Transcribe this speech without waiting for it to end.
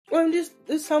Well, just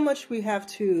there's so much we have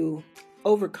to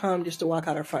overcome just to walk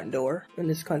out our front door in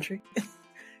this country.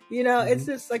 It's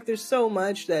just like there's so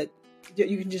much that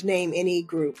you can just name any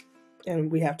group, and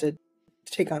we have to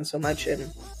take on so much. And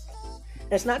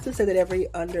that's not to say that every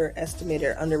underestimated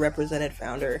or underrepresented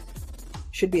founder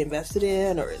should be invested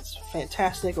in, or is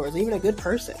fantastic, or is even a good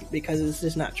person, because it's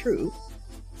just not true.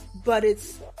 But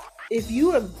if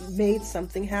you have made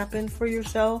something happen for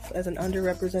yourself as an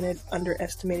underrepresented,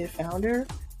 underestimated founder,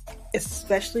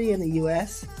 especially in the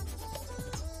US,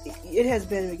 it has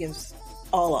been against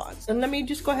all odds. And let me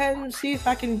just go ahead and see if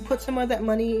I can put some of that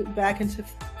money back into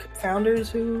founders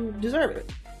who deserve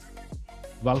it.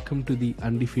 Welcome to the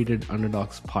Undefeated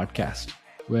Underdogs podcast,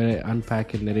 where I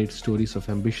unpack and narrate stories of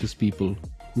ambitious people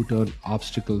who turn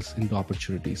obstacles into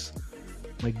opportunities.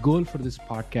 My goal for this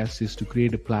podcast is to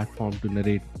create a platform to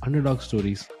narrate underdog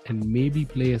stories and maybe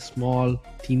play a small,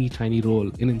 teeny tiny role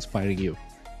in inspiring you.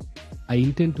 I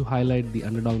intend to highlight the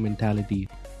underdog mentality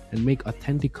and make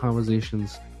authentic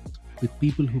conversations with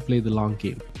people who play the long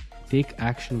game, take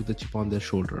action with a chip on their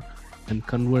shoulder, and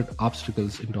convert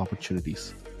obstacles into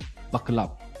opportunities. Buckle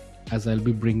up, as I'll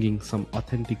be bringing some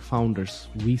authentic founders,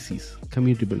 VCs,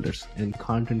 community builders, and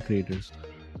content creators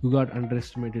who got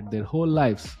underestimated their whole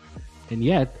lives, and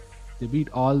yet they beat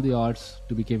all the odds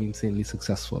to become insanely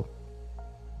successful.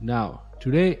 Now,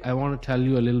 today I want to tell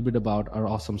you a little bit about our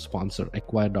awesome sponsor,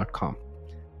 Acquire.com.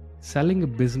 Selling a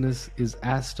business is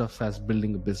as tough as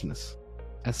building a business.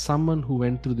 As someone who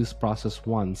went through this process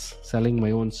once, selling my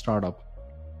own startup,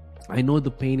 I know the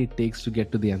pain it takes to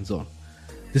get to the end zone.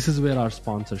 This is where our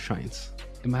sponsor shines.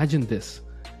 Imagine this.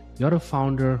 You're a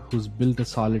founder who's built a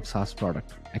solid SaaS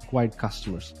product, acquired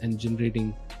customers, and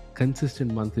generating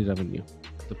consistent monthly revenue.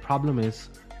 The problem is,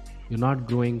 you're not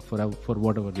growing for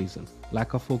whatever reason.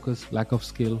 Lack of focus, lack of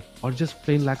skill, or just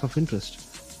plain lack of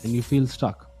interest, and you feel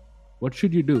stuck. What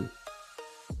should you do?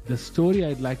 The story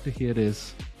I'd like to hear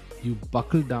is, you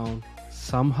buckled down,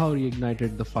 somehow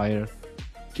reignited the fire,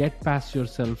 get past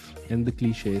yourself and the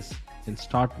cliches, and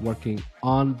start working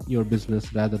on your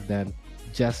business rather than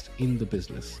just in the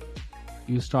business.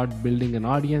 You start building an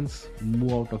audience,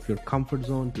 move out of your comfort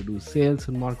zone to do sales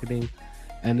and marketing,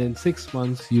 and in 6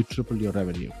 months, you triple your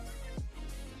revenue.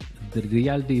 The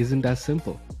reality isn't as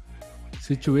simple.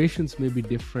 Situations may be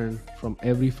different from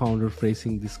every founder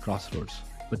facing these crossroads,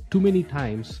 but too many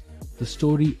times, the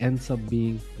story ends up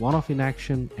being one of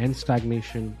inaction and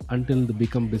stagnation until the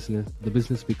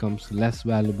business becomes less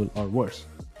valuable or worse,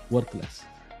 worthless.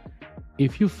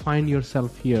 If you find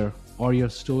yourself here or your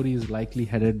story is likely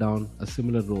headed down a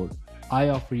similar road, I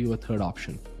offer you a third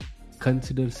option.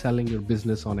 Consider selling your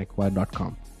business on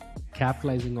Acquire.com.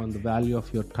 Capitalizing on the value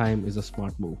of your time is a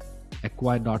smart move.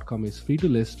 Acquire.com is free to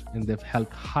list and they've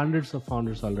helped hundreds of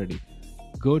founders already.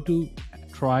 Go to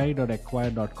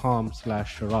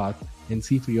try.acquire.com/Sharath and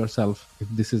see for yourself if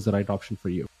this is the right option for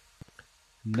you.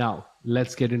 Now,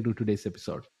 let's get into today's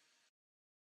episode.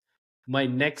 My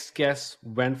next guest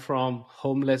went from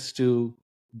homeless to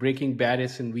breaking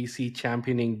barriers in VC,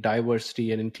 championing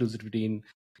diversity and inclusivity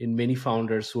in many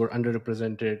founders who are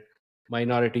underrepresented,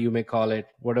 minority, you may call it,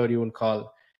 whatever you want to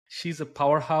call. She's a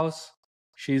powerhouse.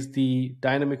 She's the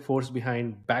dynamic force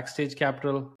behind Backstage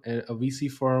Capital, a VC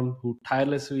firm who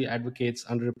tirelessly advocates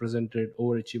underrepresented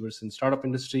overachievers in startup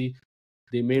industry.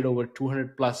 They made over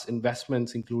 200 plus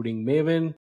investments, including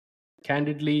Maven,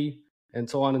 Candidly, and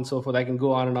so on and so forth. I can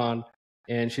go on and on.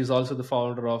 And she's also the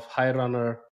founder of High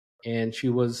Runner. And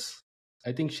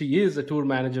I think she is a tour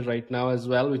manager right now as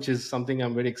well, which is something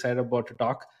I'm very excited about to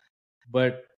talk.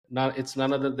 But now it's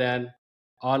none other than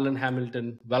Arlan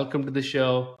Hamilton. Welcome to the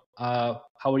show. How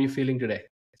are you feeling today?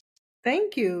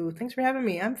 Thank you. Thanks for having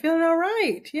me. I'm feeling all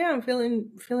right. Yeah, I'm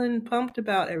feeling pumped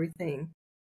about everything.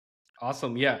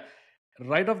 Awesome. Yeah.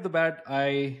 Right off the bat,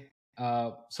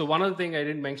 so one of the things I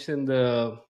didn't mention in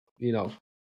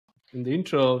the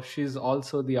intro, she's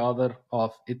also the author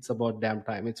of It's About Damn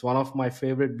Time. It's one of my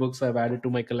favorite books I've added to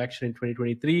my collection in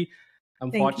 2023. I'm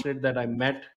fortunate that I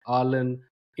met Arlan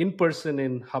in person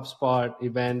in HubSpot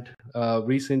event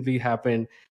recently happened,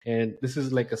 and this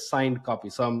is like a signed copy.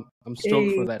 So I'm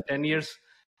stoked for that. 10 years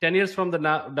from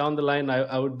down the line,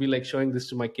 I would be like showing this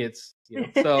to my kids.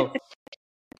 So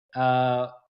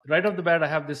right off the bat, I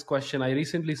have this question. I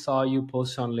recently saw you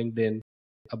post on LinkedIn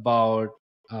about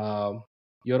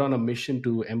you're on a mission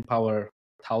to empower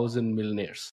 1,000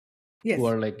 millionaires who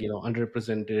are like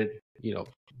underrepresented,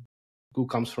 who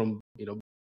comes from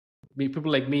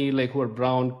people like me, like who are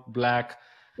brown, black,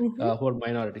 who are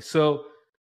minorities. So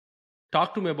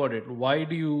talk to me about it. Why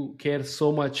do you care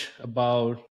so much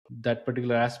about that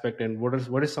particular aspect, and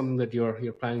what is something that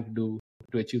you're planning to do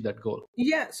to achieve that goal?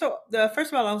 Yeah. So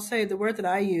first of all, I'll say the word that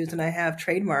I use and I have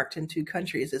trademarked in 2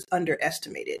 countries is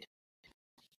underestimated.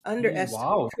 Underestimated,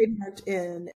 Wow. trademarked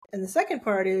in. And the second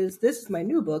part is this is my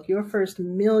new book. Your First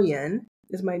Million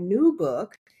is my new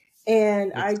book.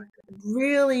 And I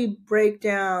really break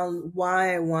down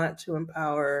why I want to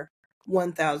empower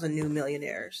 1,000 new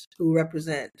millionaires who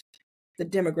represent the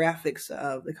demographics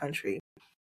of the country.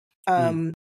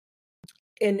 Mm.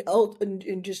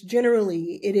 And just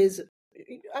generally, it is.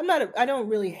 I don't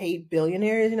really hate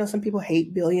billionaires. You know, some people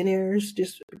hate billionaires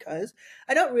just because.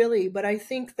 I don't really, but I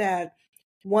think that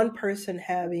one person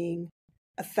having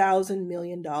 $1,000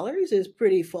 million is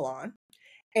pretty full on.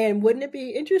 And wouldn't it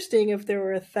be interesting if there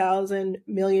were 1,000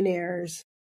 millionaires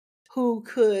who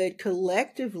could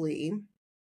collectively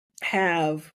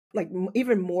have like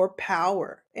even more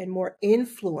power and more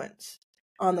influence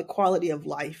on the quality of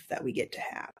life that we get to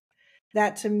have?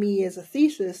 That to me is a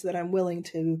thesis that I'm willing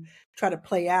to try to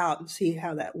play out and see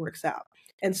how that works out.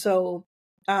 And so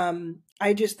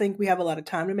I just think we have a lot of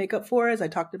time to make up for, as I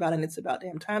talked about, and it's about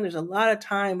damn time. There's a lot of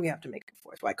time we have to make up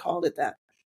for. So I called it that.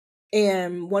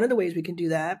 And one of the ways we can do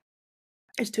that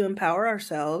is to empower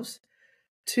ourselves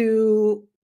to,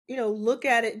 look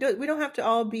at it. We don't have to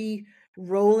all be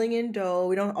rolling in dough.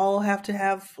 We don't all have to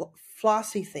have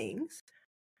flossy things.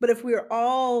 But if we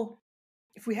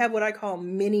have what I call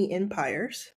mini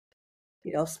empires,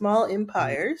 small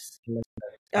empires,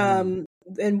 then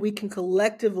we can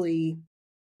collectively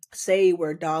say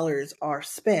where dollars are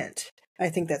spent. I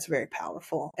think that's very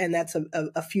powerful, and that's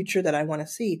a future that I want to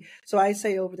see. So I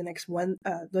say over the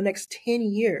next 10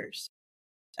 years,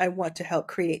 I want to help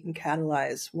create and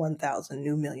catalyze 1,000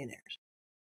 new millionaires.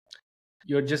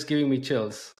 You're just giving me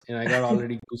chills, and I got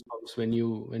already goosebumps when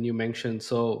you mentioned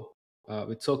so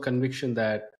with so conviction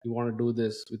that you want to do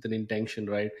this with an intention,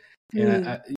 right?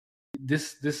 And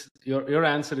this your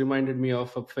answer reminded me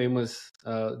of a famous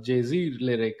Jay-Z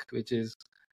lyric, which is,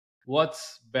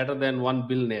 "What's better than one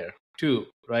billionaire? Two,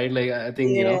 right?" Like I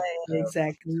think Yeah,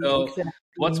 exactly. So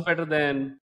what's better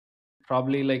than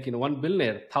probably like 1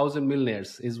 billionaire? 1,000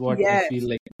 millionaires is what I Yes. feel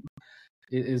like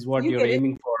is what You you're get it.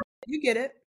 aiming for. You get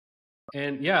it.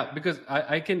 And yeah, because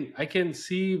I can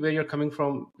see where you're coming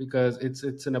from, because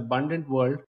it's an abundant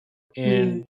world,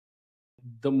 and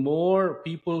the more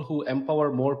people who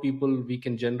empower more people we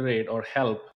can generate or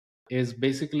help is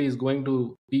going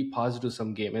to be positive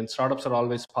sum game, and startups are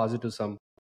always positive sum.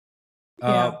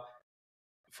 Yeah.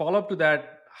 Follow up to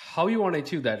that, how you want to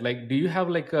achieve that? Like, do you have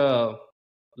like a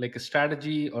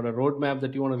strategy or a roadmap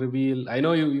that you want to reveal? I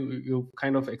know you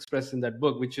kind of expressed in that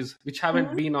book, which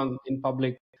haven't been on in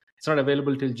public. It's not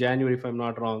available till January, if I'm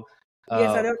not wrong.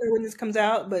 Yes, I don't know when this comes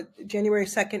out, but January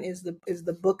 2nd is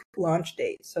the book launch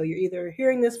date. So you're either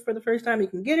hearing this for the first time, you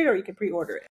can get it, or you can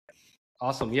pre-order it.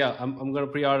 Awesome. Yeah, I'm going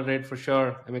to pre-order it for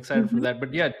sure. I'm excited for that.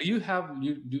 But yeah, have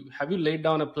you laid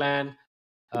down a plan?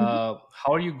 How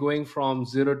are you going from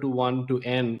 0 to 1 to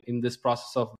N in this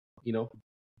process of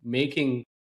making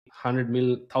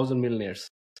 1,000 millionaires?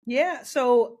 Yeah.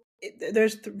 So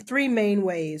there's 3 main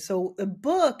ways. So the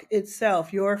book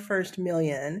itself, Your First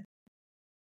Million,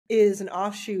 is an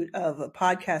offshoot of a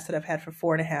podcast that I've had for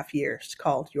 4.5 years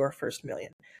called Your First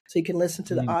Million. So you can listen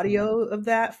to the audio of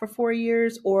that for 4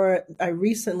 years, or I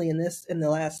recently in the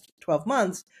last 12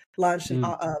 months launched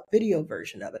a video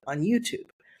version of it on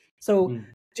YouTube. So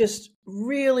just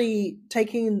really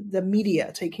taking the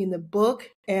media, taking the book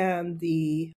and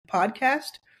the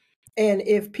podcast, and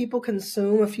if people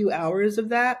consume a few hours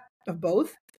of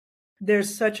both,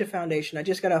 there's such a foundation. I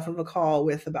just got off of a call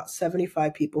with about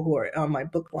 75 people who are on my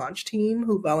book launch team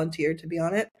who volunteered to be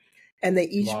on it. And they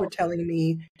each were telling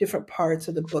me different parts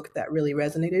of the book that really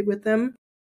resonated with them.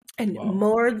 And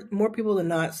more people than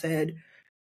not said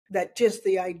that just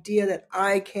the idea that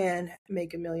I can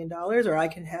make $1 million or I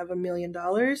can have $1 million,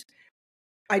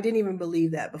 I didn't even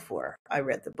believe that before I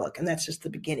read the book. And that's just the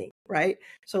beginning, right?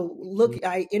 So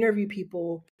I interview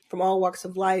people from all walks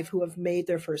of life who have made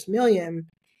their first million,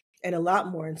 and a lot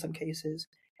more in some cases.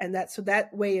 And that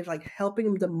way of like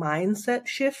helping the mindset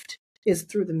shift is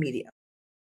through the media.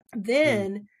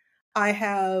 Then I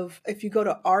have, if you go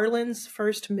to Arlan's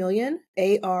First Million,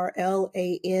 ARLANS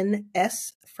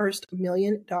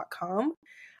firstmillion.com,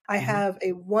 I have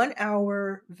a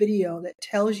 1-hour video that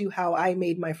tells you how I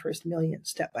made my first million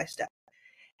step by step.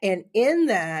 And in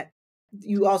that,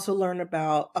 you also learn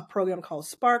about a program called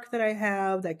Spark that I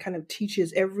have that kind of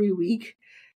teaches every week,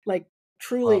 like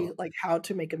truly like how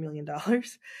to make $1 million.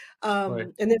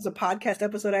 And there's a podcast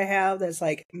episode I have that's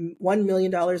like $1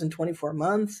 million in 24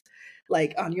 months,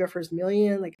 like on Your First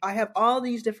Million. Like I have all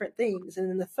these different things. And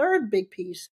then the third big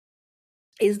piece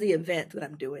is the event that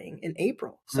I'm doing in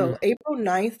April. So April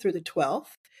 9th through the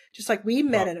 12th, just like we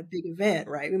met Wow. at a big event,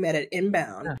 right? We met at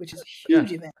Inbound, Yeah. which is a Yeah.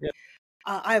 huge event. Yeah.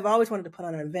 I've always wanted to put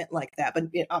on an event like that, but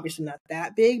obviously not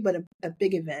that big, but a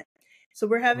big event. So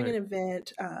we're having Right. an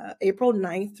event April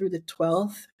 9th through the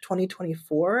 12th,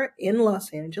 2024 in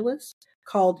Los Angeles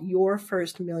called Your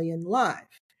First Million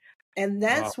Live. And Wow.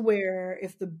 that's where,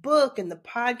 if the book and the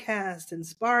podcast and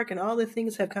Spark and all the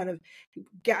things have kind of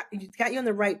got you on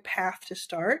the right path to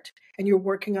start, and you're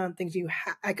working on things,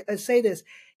 I say this,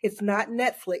 it's not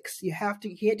Netflix. You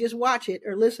can't just watch it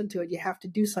or listen to it. You have to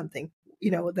do something,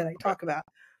 that I talk about.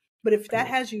 But if that Right.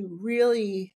 has you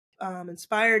really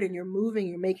inspired and you're moving,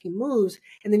 you're making moves,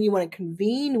 and then you want to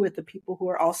convene with the people who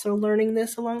are also learning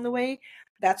this along the way,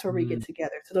 that's where we get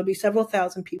together. So there'll be several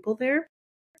thousand people there.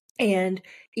 And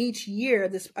each year,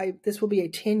 this will be a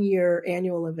 10-year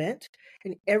annual event.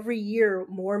 And every year,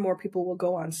 more and more people will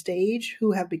go on stage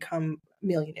who have become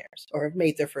millionaires or have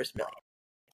made their first million.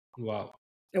 Wow.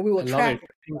 And we will I love it. track it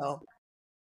as well.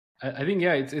 I think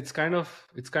yeah, it's kind of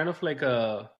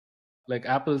like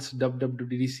Apple's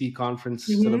WWDC conference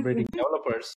celebrating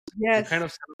developers. We're kind Yes.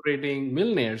 of celebrating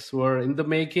millionaires who are in the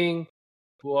making,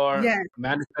 who are Yes.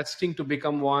 manifesting to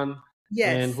become one,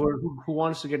 and Yes. who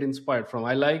wants to get inspired from.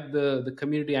 I like the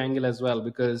community angle as well,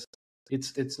 because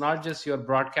it's not just you're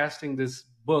broadcasting this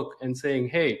book and saying,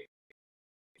 hey,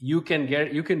 you can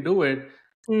do it,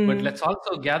 but let's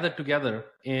also gather together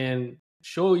and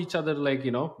show each other, like,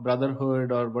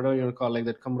 brotherhood or whatever you want to call, like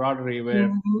that camaraderie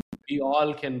where we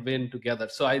all can win together.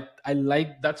 So I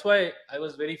like, that's why I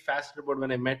was very fascinated about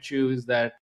when I met you, is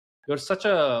that you're such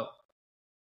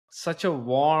a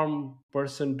warm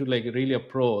person to like really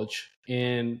approach,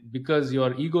 and because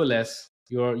you're egoless,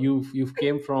 you've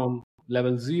came from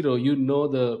level 0,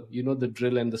 the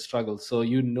drill and the struggle, so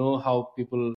how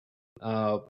people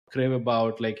crave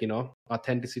about, like,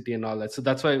 authenticity and all that. So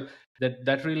that's why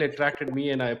that really attracted me,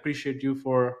 and I appreciate you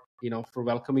for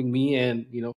welcoming me and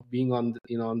being on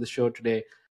on the show today.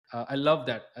 I love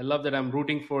that. I'm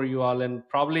rooting for you all, and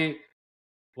probably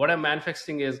what I'm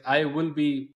manifesting is I will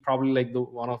be probably like the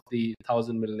one of the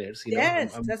 1,000 millionaires.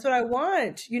 Yes, that's what I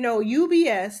want.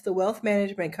 UBS, the wealth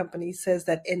management company, says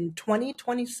that in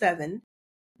 2027,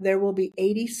 there will be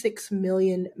 86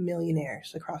 million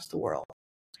millionaires across the world.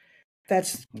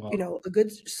 That's, Wow. a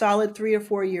good solid 3 or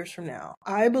 4 years from now.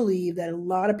 I believe that a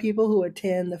lot of people who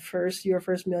attend Your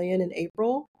First Million in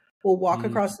April will walk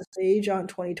across the stage on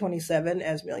 2027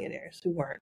 as millionaires who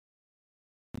weren't.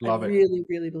 I Love it. really,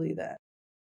 really believe that.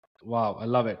 Wow, I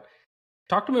love it.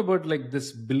 Talk to me about like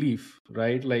this belief,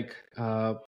 right? Like,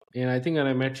 and I think when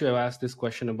I met you, I asked this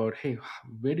question about, hey,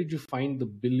 where did you find the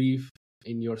belief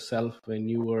in yourself when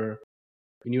you were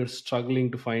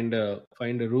struggling to find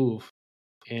a roof?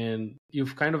 And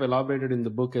you've kind of elaborated in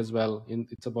the book as well.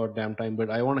 It's about damn time,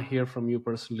 but I want to hear from you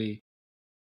personally.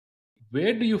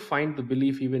 Where do you find the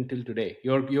belief even till today?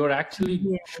 You're actually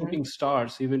Yeah. shooting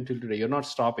stars even till today. You're not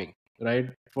stopping,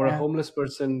 right? For a Yeah. homeless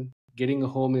person, getting a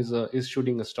home is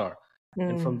shooting a star,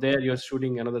 and from there you're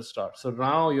shooting another star. So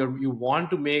now you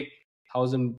want to make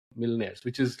 1,000 millionaires,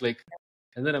 which is like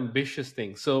another ambitious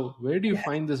thing. So where do you Yeah.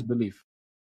 find this belief?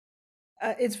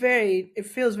 It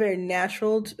feels very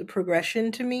natural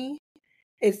progression to me.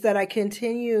 It's that I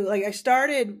continue, like I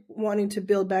started wanting to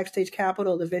build Backstage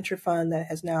Capital, the venture fund that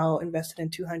has now invested in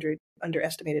 200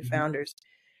 underestimated founders.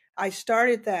 I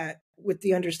started that with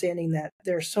the understanding that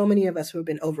there are so many of us who have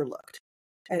been overlooked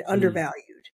and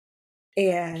undervalued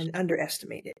and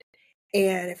underestimated.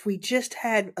 And if we just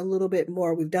had a little bit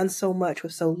more, we've done so much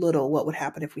with so little, what would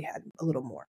happen if we had a little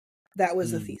more? That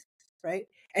was the thesis, right?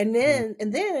 And then,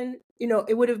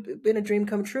 it would have been a dream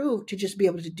come true to just be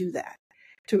able to do that.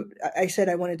 I said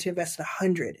I wanted to invest in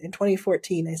 100. In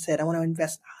 2014, I said I want to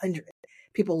invest in 100.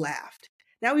 People laughed.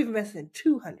 Now we've invested in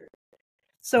 200.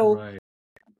 So Right.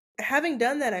 having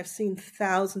done that, I've seen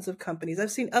thousands of companies.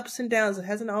 I've seen ups and downs. It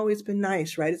hasn't always been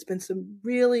nice, right? It's been some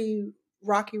really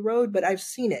rocky road, but I've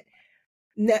seen it.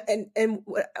 And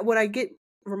what I get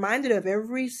reminded of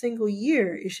every single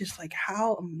year is just like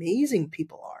how amazing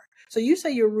people are. So you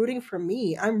say you're rooting for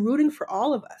me. I'm rooting for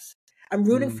all of us. I'm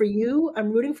rooting for you.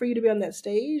 I'm rooting for you to be on that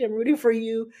stage. I'm rooting for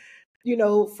you,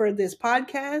 for this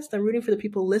podcast. I'm rooting for the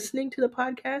people listening to the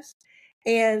podcast.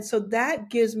 And so that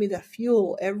gives me the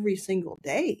fuel every single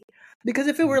day. Because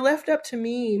if it were left up to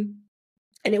me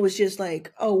and it was just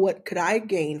like, oh, what could I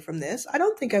gain from this? I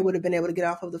don't think I would have been able to get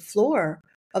off of the floor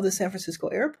of the San Francisco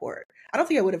airport. I don't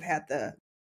think I would have had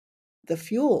the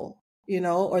fuel,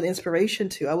 or the inspiration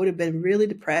to. I would have been really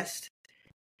depressed.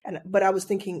 But I was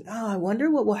thinking, oh, I wonder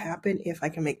what will happen if I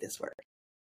can make this work.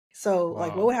 So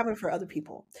like what Wow. would happen for other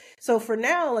people? So for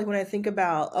now, like when I think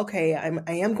about, okay,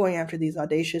 I am going after these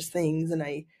audacious things, and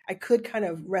I could kind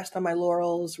of rest on my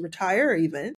laurels, retire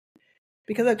even,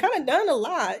 because I've kind of done a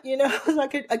lot, you know. So I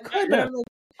could, but Yeah. I'm like,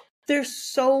 there's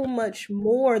so much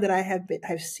more that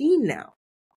I've seen now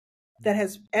that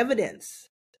has evidence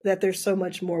that there's so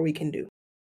much more we can do.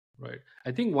 Right.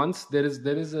 I think once there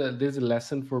is a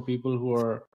lesson for people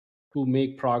who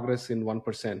make progress in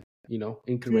 1%, Mm.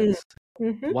 increments.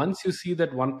 Mm-hmm. Once you see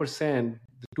that 1%,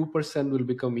 the 2% will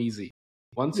become easy.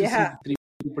 Once you see Yeah. the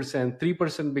 3%,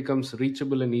 3% becomes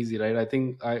reachable and easy, right? I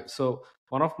think so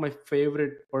one of my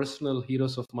favorite personal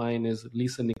heroes of mine is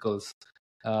Lisa Nichols.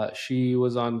 She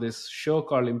was on this show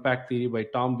called Impact Theory by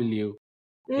Tom Bilyeu,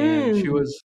 and she Mm.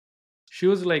 was she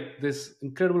was like this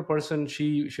incredible person.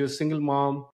 She was single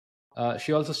mom.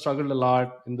 She also struggled a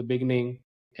lot in the beginning,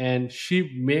 and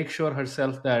she makes sure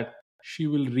herself that she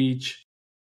will reach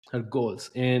her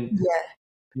goals. Yeah.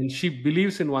 And she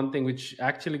believes in one thing, which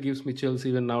actually gives me chills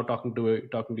even now talking to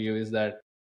you, is that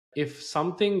if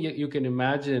something you can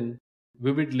imagine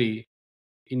vividly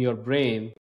in your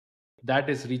brain, that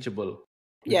is reachable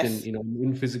within, Yes.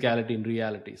 in physicality, in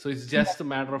reality. So it's Yeah. just a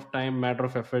matter of time, matter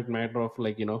of effort, matter of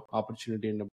like, opportunity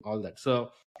and all that.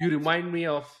 So you remind me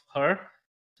of her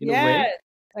in a Yes. way.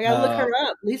 I gotta look uh her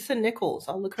up. Lisa Nichols.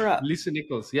 I'll look her up. Lisa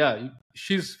Nichols, yeah,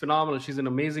 she's phenomenal. She's an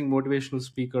amazing motivational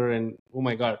speaker, and oh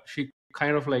my god, she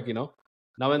kind of like, now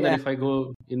and then Yeah. if I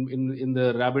go in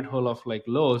the rabbit hole of like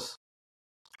Lowe's,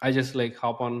 I just like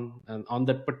hop on, and on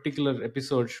that particular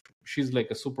episode, she's like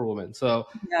a superwoman. So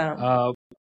Yeah. uh,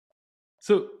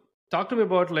 so talk to me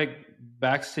about like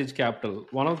Backstage Capital.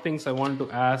 One of the things I wanted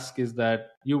to ask is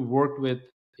that you worked with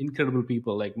incredible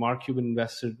people, like Mark Cuban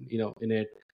invested, in it,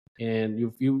 and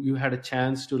you had a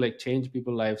chance to like change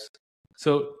people's lives.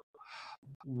 So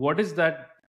what is that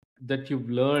you've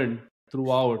learned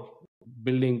throughout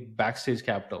building Backstage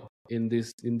Capital in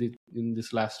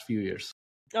this last few years?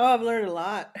 Oh, I've learned a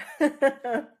lot.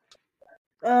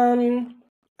 um,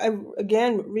 I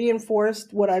again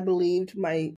reinforced what I believed.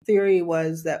 My theory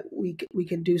was that we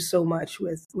can do so much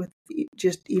with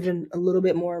just even a little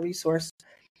bit more resource.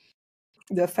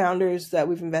 The founders that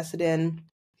we've invested in,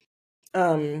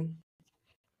 um,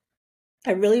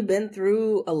 have really been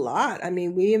through a lot. I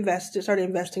mean, started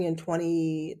investing in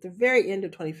the very end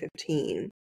of 2015,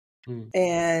 Mm,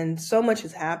 and so much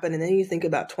has happened. And then you think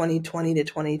about 2020 to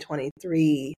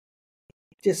 2023,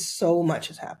 just so much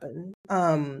has happened.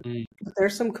 mm, But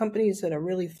there's some companies that are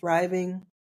really thriving.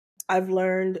 I've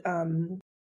learned,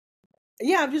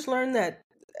 yeah, I've just learned that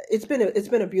it's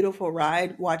been a beautiful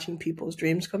ride watching people's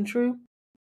dreams come true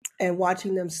and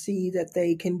watching them see that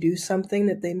they can do something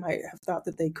that they might have thought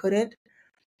that they couldn't,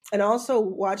 and also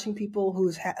watching people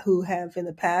who have in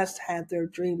the past had their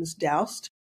dreams doused,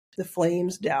 the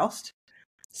flames doused,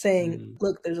 saying, mm.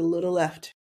 "Look, there's a little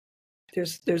left.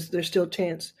 There's still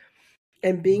chance,"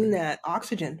 and being Right. that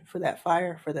oxygen for that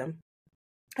fire for them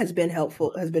has been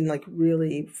helpful. Has been like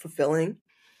really fulfilling.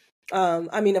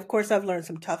 I mean, of course, I've learned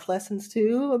some tough lessons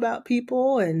too about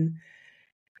people, and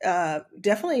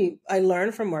definitely I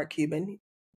learned from Mark Cuban.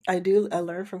 I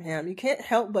learn from him. You can't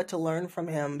help but to learn from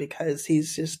him because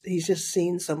he's just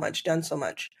seen so much, done so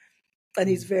much, and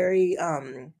he's Mm, very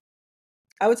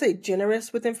I would say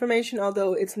generous with information.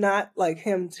 Although it's not like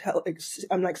him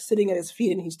I'm like sitting at his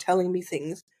feet and he's telling me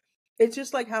things. It's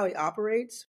just like how he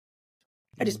operates.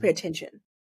 I just pay mm. attention.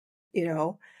 You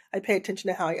know, I pay attention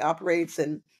to how he operates,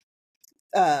 and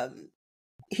um,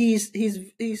 he's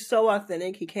so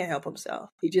authentic. He can't help himself.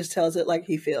 He just tells it like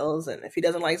he feels, and if he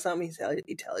doesn't like something,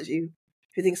 he tells you.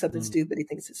 If he thinks something's Mm. stupid, he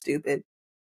thinks it's stupid.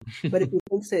 But if he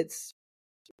thinks it's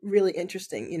really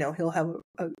interesting, he'll have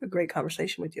a great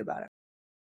conversation with you about it.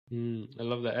 I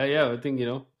love that. Yeah, I think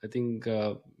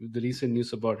the recent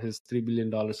news about his $3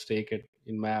 billion stake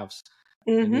in Mavs,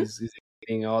 and Hmm. he's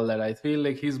getting all that. I feel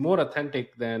like he's more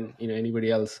authentic than anybody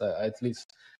else. At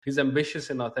least he's ambitious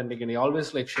and authentic, and he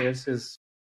always like shares his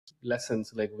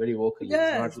lessons like very vocally.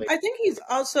 He's not Yes, like I think he's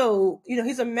also,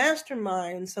 he's a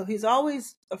mastermind, so he's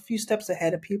always a few steps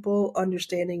ahead of people,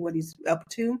 understanding what he's up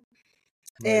to.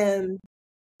 right. And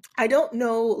I don't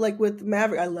know, like with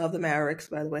Maverick, I love the Mavericks,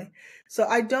 by the way. So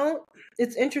I don't,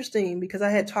 it's interesting because I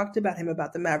had talked about him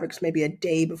about the Mavericks maybe a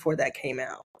day before that came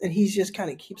out. And he's just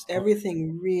kind of keeps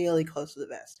everything really close to the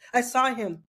vest. I saw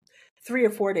him 3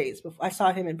 or 4 days before, I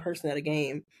saw him in person at a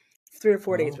game 3 or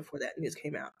 4 days Wow. before that news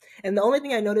came out. And the only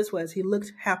thing I noticed was he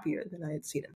looked happier than I had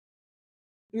seen him.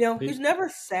 He's See? never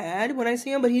sad when I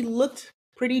see him, but he looked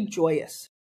pretty joyous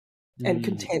and Mm,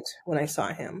 content when I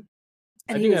saw him.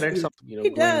 And I think I read something, he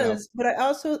growing up. does,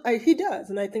 but he does,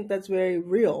 and I think that's very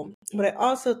real. But I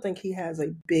also think he has a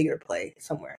bigger play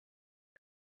somewhere.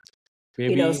 Some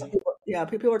Maybe. people, yeah,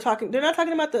 people are talking. They're not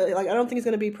talking about I don't think he's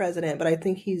going to be president, but I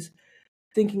think he's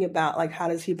thinking about how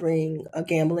does he bring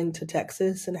gambling to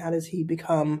Texas, and how does he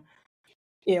become,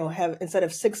 have instead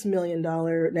of $6 million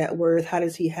net worth, how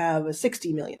does he have a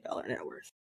 $60 million net worth?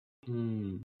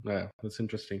 Yeah, that's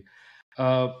interesting.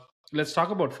 Uh, let's talk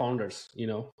about founders.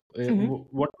 Hmm.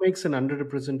 What makes an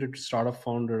underrepresented startup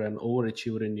founder an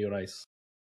overachiever in your eyes?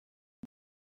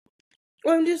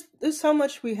 Well, there's so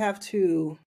much we have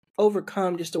to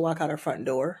overcome just to walk out our front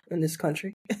door in this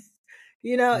country.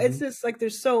 It's Hmm. just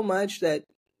there's so much that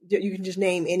you can just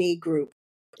name any group,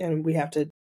 and we have to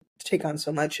take on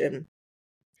so much. And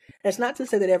that's not to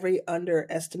say that every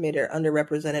underestimated or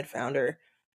underrepresented founder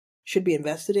should be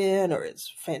invested in, or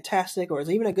is fantastic, or is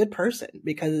even a good person,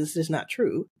 because it's just not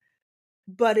true.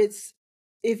 But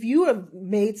if you have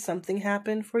made something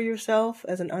happen for yourself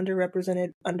as an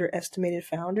underrepresented, underestimated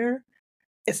founder,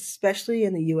 especially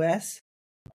in the US,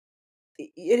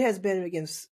 it has been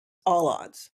against all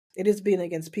odds. It has been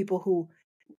against people who,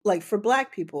 for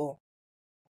Black people,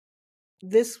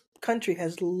 this country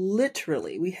has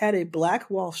literally, we had a Black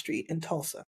Wall Street in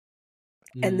Tulsa,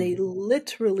 and they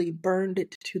literally burned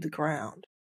it to the ground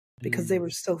because they were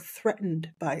so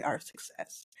threatened by our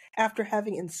success after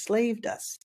having enslaved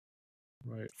us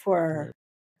Right. for Right.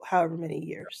 however many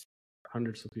years.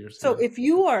 Hundreds of years. So Yeah. if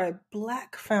you are a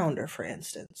Black founder, for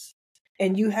instance,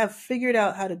 and you have figured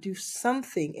out how to do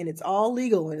something, and it's all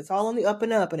legal, and it's all on the up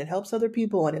and up, and it helps other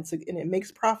people, and it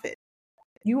makes profit,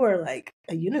 you are like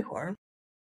a unicorn,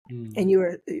 and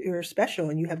you're special,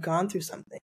 and you have gone through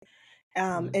something.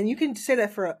 And you can say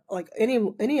that for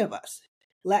any of us,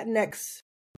 Latinx.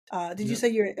 Did you Yeah. say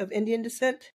you're of Indian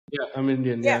descent? Yeah. I'm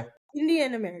Indian. Yeah, Yeah.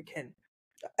 Indian American,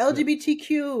 Yeah.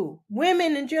 LGBTQ,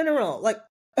 women in general.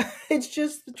 It's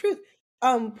just the truth.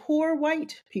 Poor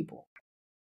white people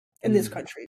in this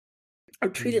country are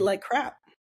treated like crap,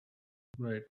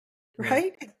 Right. Right.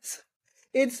 right?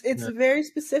 It's Yeah. very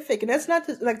specific, and that's not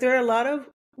there are a lot of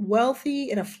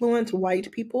wealthy and affluent white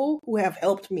people who have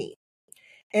helped me.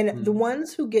 And the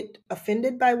ones who get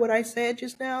offended by what I said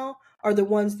just now are the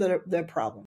ones that are the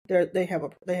problem. They're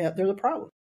the problem,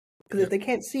 because Yeah. if they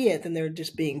can't see it, then they're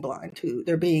just being blind to.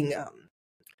 They're being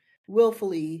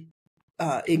willfully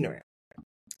ignorant.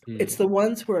 It's the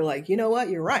ones who are like, you know what,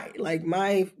 you're right. Like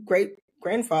my great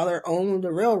grandfather owned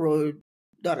the railroad.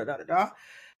 Da da da da da.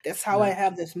 That's how I Yeah.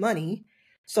 have this money.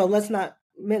 So let's not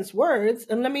mince words,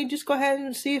 and let me just go ahead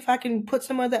and see if I can put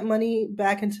some of that money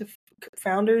back into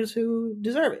founders who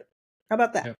deserve it. How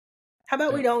about that? Yeah. How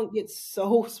about we Yeah. don't get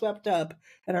so swept up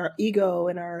in our ego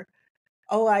and our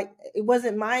it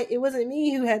wasn't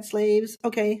me who had slaves.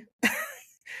 Okay.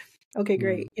 Okay,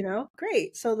 great.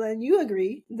 Great. So then you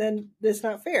agree, then that's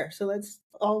not fair. So let's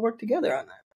all work together on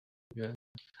that. Yeah.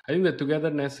 I think the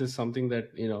togetherness is something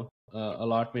that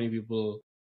many people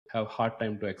have hard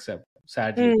time to accept.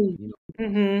 Sadly, Mm.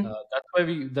 Mm-hmm.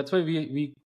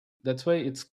 that's why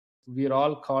we're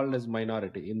all called as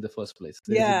minority in the first place.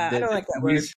 Yeah, I don't like that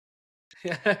word.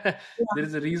 There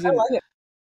is a I reason. like it.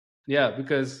 Yeah,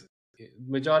 because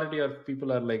majority of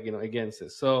people are against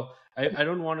this. So I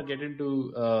don't want to get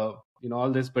into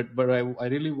all this, but I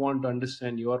really want to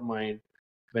understand your mind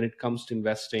when it comes to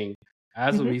investing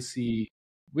as a Mm-hmm. VC.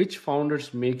 Which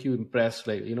founders make you impressed?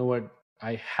 What,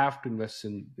 I have to invest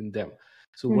in them.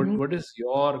 So Mm-hmm. what is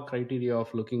your criteria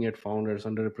of looking at founders,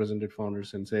 underrepresented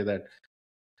founders, and say that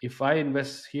if I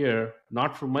invest here,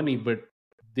 not for money, but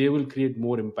they will create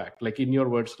more impact? Like in your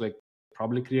words,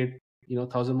 probably create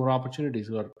 1,000 more opportunities,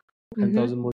 or Mm-hmm.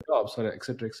 10,000 more jobs, or et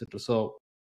cetera, et cetera. So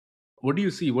what do you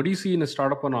see? What do you see in a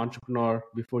startup or an entrepreneur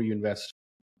before you invest?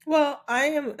 Well, I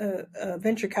am a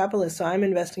venture capitalist, so I'm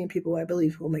investing in people I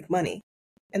believe will make money,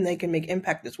 and they can make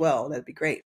impact as well. That'd be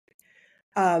great.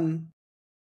 Um,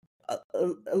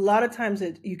 a lot of times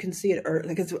you can see it early,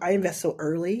 because I invest so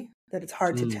early that it's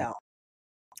hard to Mm, tell.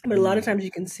 But a lot of times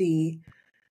you can see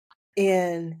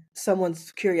in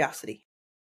someone's curiosity.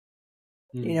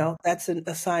 That's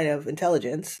a sign of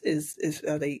intelligence. Is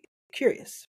Are they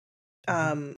curious?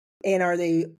 And are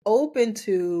they open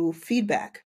to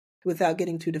feedback without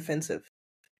getting too defensive?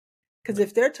 Because right.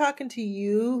 if they're talking to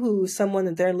you, who's someone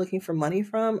that they're looking for money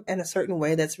from, in a certain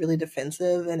way that's really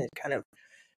defensive, and it kind of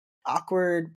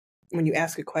awkward when you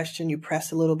ask a question, you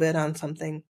press a little bit on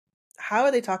something. How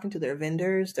are they talking to their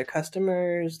vendors, their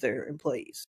customers, their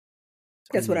employees?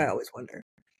 That's what I always wonder.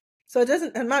 So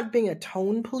I'm not being a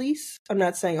tone police. I'm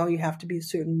not saying, oh, you have to be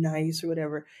super nice or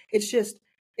whatever. It's just,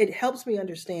 it helps me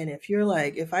understand if you're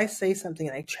like, if I say something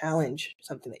and I challenge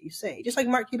something that you say, just like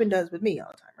Mark Cuban does with me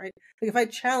all the time, right? Like if I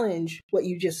challenge what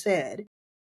you just said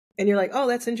and you're like, oh,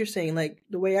 that's interesting. Like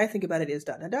the way I think about it is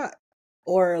dot, dot, dot.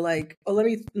 Or like, oh, let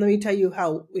me tell you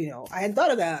how, I hadn't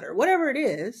thought of that or whatever it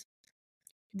is.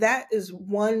 That is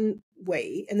one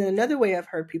way. And then another way I've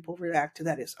heard people react to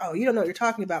that is, oh, you don't know what you're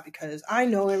talking about because I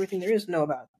know everything there is to know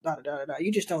about dot, dot, dot, dot.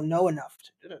 You just don't know enough.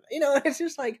 It's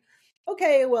just like,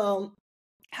 okay, well,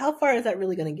 how far is that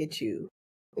really going to get you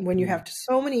when you have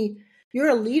you're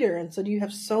a leader. And so you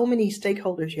have so many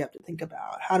stakeholders you have to think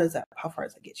about. How far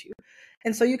does that get you?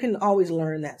 And so you can always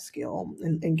learn that skill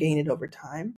and gain it over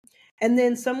time. And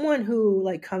then someone who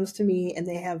like comes to me and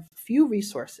they have few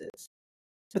resources,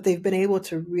 but they've been able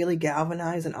to really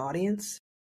galvanize an audience,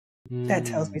 that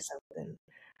tells me something.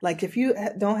 Like if you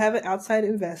don't have an outside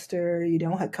investor, you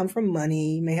don't come from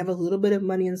money, you may have a little bit of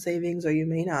money in savings or you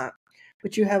may not,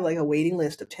 but you have like a waiting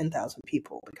list of 10,000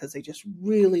 people because they just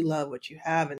really love what you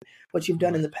have and what you've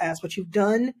done in the past, what you've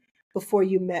done before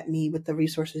you met me with the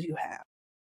resources you have.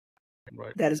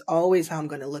 Right. That is always how I'm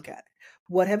going to look at it.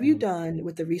 What have you done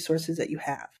with the resources that you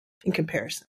have in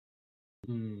comparison?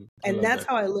 And that's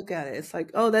how I look at it. It's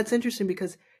like, oh, that's interesting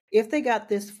because if they got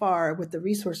this far with the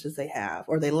resources they have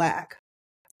or they lack,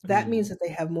 that means that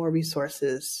they have more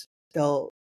resources. They'll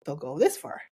go this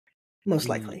far, most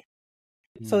likely.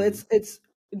 So it's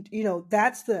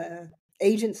that's the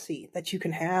agency that you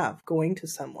can have going to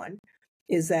someone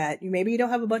is that maybe you don't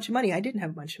have a bunch of money. I didn't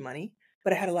have a bunch of money,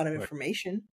 but I had a lot of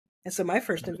information. And so my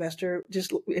first investor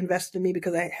just invested in me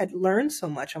because I had learned so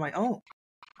much on my own.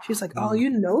 She's like, oh,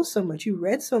 you know so much. You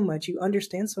read so much. You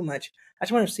understand so much. I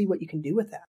just want to see what you can do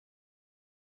with that.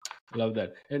 Love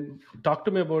that. And talk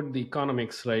to me about the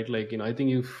economics, right? Like, I think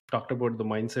you've talked about the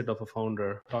mindset of a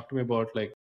founder. Talk to me about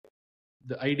like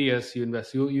the ideas you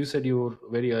invest. You said you were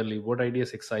very early. What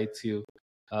ideas excites you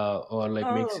or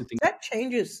like makes you think? That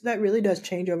changes. That really does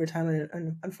change over time.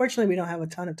 And unfortunately, we don't have a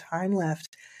ton of time left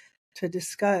to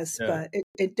discuss, but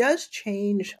it does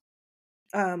change.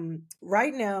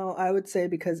 Right now, I would say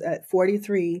because at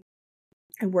 43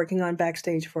 and working on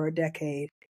Backstage for a decade,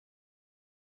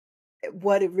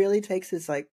 what it really takes is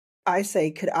like, I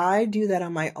say, could I do that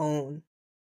on my own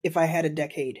if I had a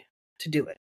decade to do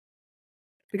it?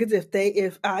 Because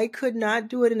if I could not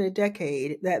do it in a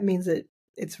decade, that means that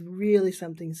it's really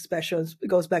something special. It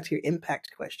goes back to your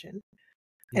impact question.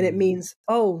 And it means,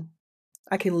 oh,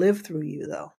 I can live through you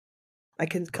though. I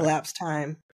can collapse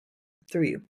time through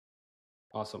you.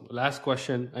 Awesome. Last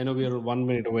question. I know we are 1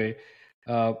 minute away.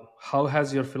 How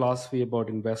has your philosophy about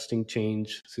investing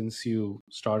changed since you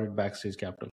started Backstage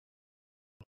Capital?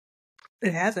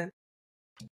 It hasn't.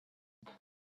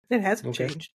 It hasn't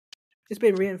changed. It's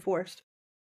been reinforced.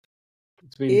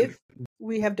 If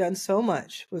we have done so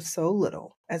much with so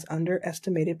little as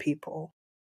underestimated people,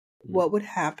 what would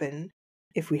happen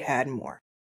if we had more?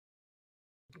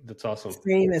 That's awesome.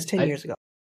 Same as 10 years ago.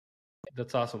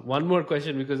 That's awesome. One more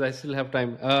question because I still have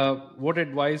time. What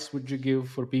advice would you give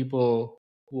for people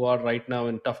who are right now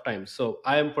in tough times? So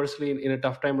I am personally in a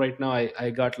tough time right now.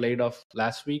 I got laid off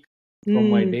last week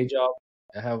from my day job.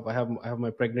 I have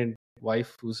my pregnant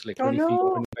wife who's like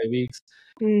 25 weeks,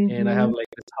 and I have like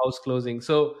this house closing.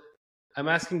 So I'm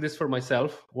asking this for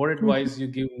myself. What advice you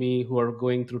give me who are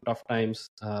going through tough times,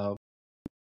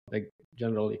 like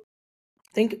generally?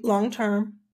 Think long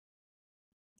term.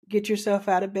 Get yourself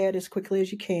out of bed as quickly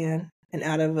as you can and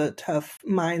out of a tough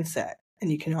mindset, and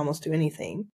you can almost do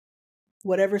anything.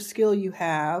 Whatever skill you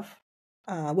have,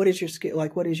 what is your skill?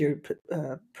 Like, what is your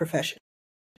profession?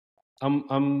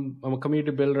 I'm a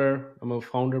community builder. I'm a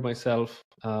founder myself.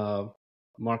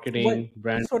 Marketing,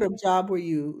 brand. What sort of job were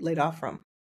you laid off from?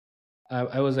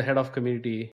 I was a head of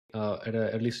community at an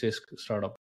early stage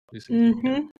startup recently.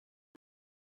 Yeah.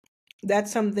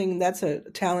 That's a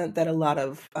talent that a lot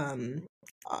of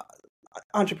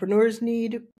entrepreneurs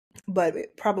need, but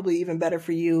probably even better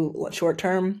for you short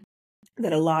term,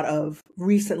 that a lot of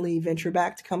recently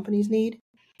venture-backed companies need.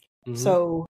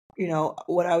 So,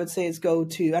 what I would say is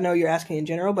I know you're asking in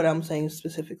general, but I'm saying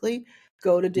specifically,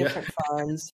 go to different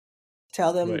funds,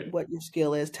 tell them what your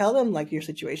skill is, tell them like your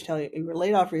situation, tell them you were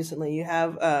laid off recently, you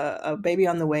have a baby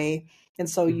on the way. And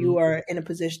so they're in a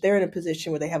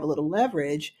position where they have a little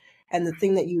leverage. And the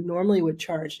thing that you normally would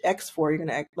charge X for, you're going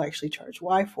to actually charge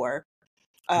Y for.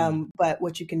 But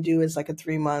what you can do is like a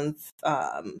 3-month,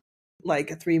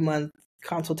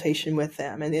 consultation with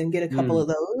them and then get a couple of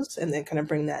those and then kind of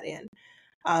bring that in.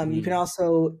 You can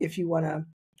also, if you want to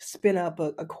spin up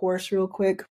a course real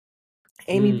quick,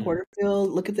 Amy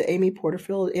Porterfield, look at the Amy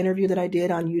Porterfield interview that I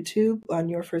did on YouTube on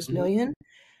Your First Million.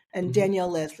 and Mm-hmm. Danielle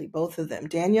Leslie, both of them.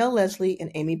 Danielle Leslie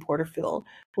and Amy Porterfield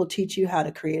will teach you how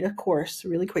to create a course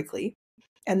really quickly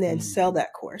and then Mm. sell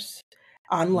that course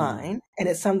Mm. online. And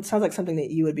it sounds like something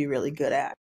that you would be really good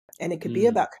at. And it could be Mm.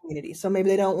 about community. So maybe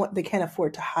they can't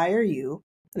afford to hire you,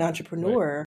 an Right.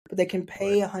 entrepreneur, but they can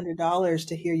pay Right. $100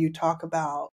 to hear you talk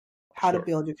about how to Sure.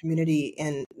 build your community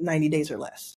in 90 days or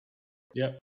less.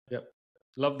 Yep. Yep.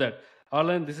 Love that.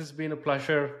 Arlan, this has been a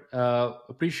pleasure.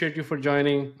 Appreciate you for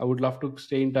joining. I would love to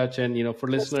stay in touch. And, for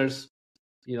listeners,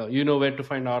 you know where to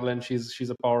find Arlan. She's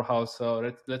a powerhouse.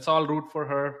 So let's all root for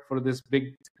her for this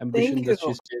big ambition Thank you. that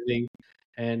she's chasing.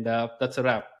 And that's a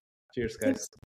wrap. Cheers, guys.